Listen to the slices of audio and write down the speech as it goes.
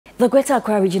The Greater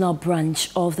Accra Regional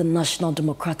Branch of the National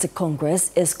Democratic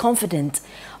Congress is confident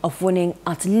of winning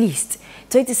at least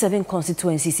 27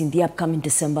 constituencies in the upcoming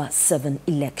December 7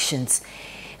 elections.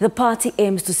 The party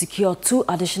aims to secure 2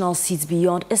 additional seats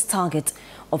beyond its target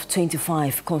of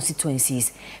 25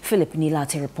 constituencies. Philip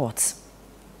Nilate reports.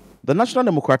 The National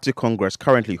Democratic Congress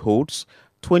currently holds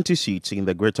 20 seats in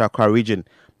the Greater Accra region,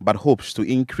 but hopes to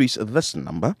increase this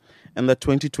number in the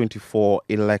 2024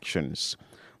 elections.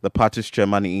 The party's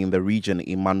chairman in the region,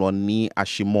 Emmanuel Ni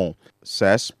Ashimo,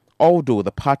 says although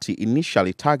the party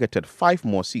initially targeted 5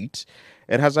 more seats,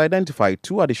 it has identified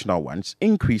 2 additional ones,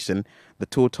 increasing the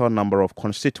total number of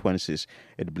constituencies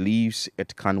it believes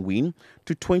it can win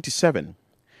to 27.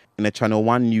 In a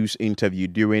ChannelOne news interview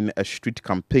during a street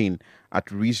campaign at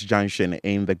Reese Junction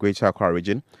in the Greater Accra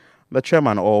region, the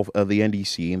chairman of the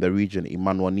NDC in the region,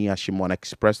 Emmanuel Ni Ashimo,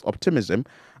 expressed optimism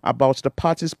about the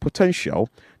party's potential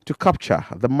to capture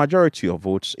the majority of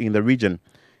votes in the region.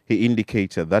 He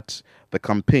indicated that the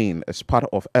campaign is part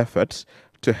of efforts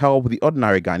to help the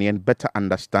ordinary Ghanaian better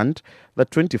understand the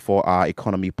 24-hour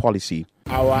economy policy.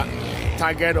 Our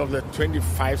target of the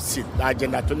 25 seat, the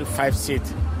Agenda 25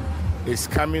 seat, is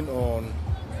coming on,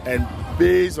 and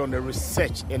based on the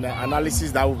research and the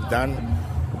analysis that we've done,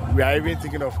 we are even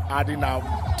thinking of adding out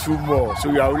 2 more. So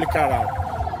we are looking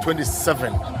at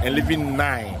 27 and leaving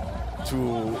 9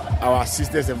 to our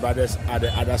sisters and brothers at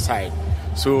the other side.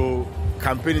 So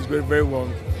campaign is going very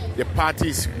well. The party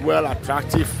is well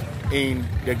attractive in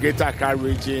the Greater Accra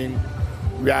region.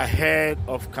 We are ahead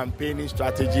of campaigning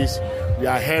strategies. We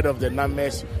are ahead of the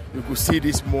numbers. You could see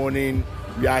this morning,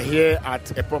 we are here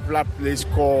at a popular place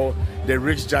called the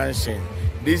Reese Junction.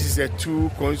 This is a 2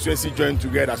 constituencies joined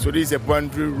together. So this is a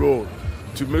boundary road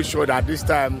to make sure that this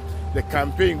time the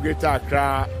campaign in Greater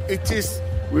Accra,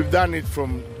 we've done it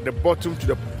from the bottom to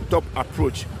the top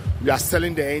approach. We are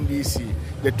selling the NDC.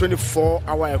 The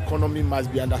 24-hour economy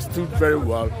must be understood very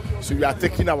well. So we are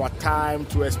taking our time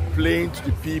to explain to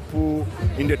the people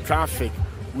in the traffic.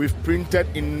 We've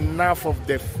printed enough of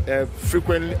the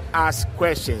frequently asked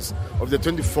questions of the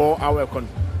 24-hour economy,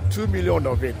 2 million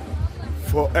of it,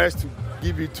 for us to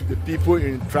give it to the people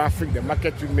in traffic, the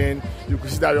market women. You can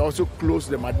see that we also close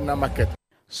the Madina market.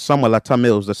 Samuel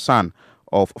Attamills, the son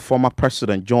of former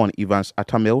President John Evans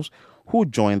Attamills, who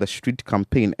joined the street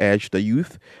campaign, urged the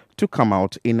youth to come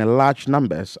out in large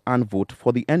numbers and vote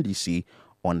for the NDC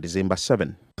on December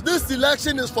 7. This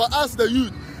election is for us, the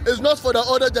youth. It's not for the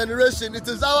older generation. It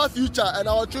is our future and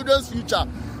our children's future.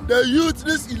 The youth,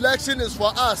 this election is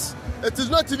for us. It is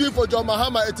not even for John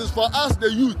Mahama. It is for us,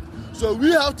 the youth. So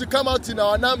we have to come out in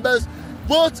our numbers,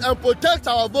 vote and protect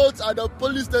our votes at the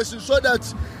police station so that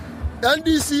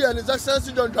NDC and His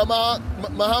Excellency John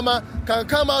Mahama can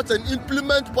come out and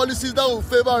implement policies that will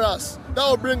favor us, that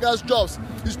will bring us jobs.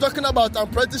 He's talking about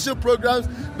apprenticeship programs.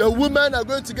 The women are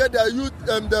going to get their youth,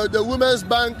 the Women's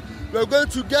Bank. We're going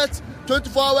to get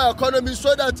 24-hour economy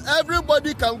so that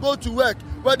everybody can go to work,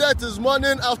 whether it is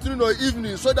morning, afternoon, or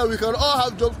evening, so that we can all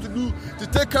have jobs to do to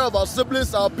take care of our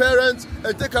siblings, our parents,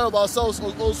 and take care of ourselves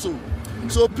also.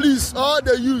 So please, all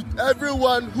the youth,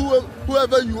 everyone,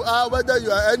 whoever you are, whether you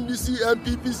are NDC,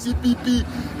 MPP,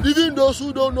 CPP, even those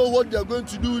who don't know what they are going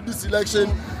to do with this election,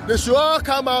 they should all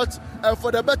come out, and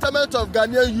for the betterment of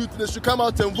Ghanaian youth, they should come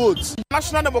out and vote. The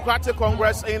National Democratic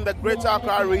Congress in the Greater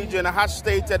Accra region has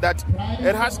stated that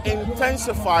it has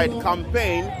intensified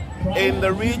campaign in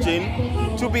the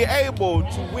region to be able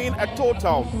to win a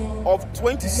total of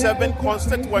 27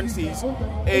 constituencies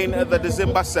in the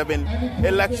December 7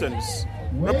 elections.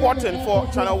 Reporting for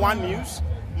ChannelOne News,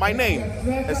 my name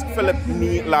is Philip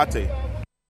Nilate.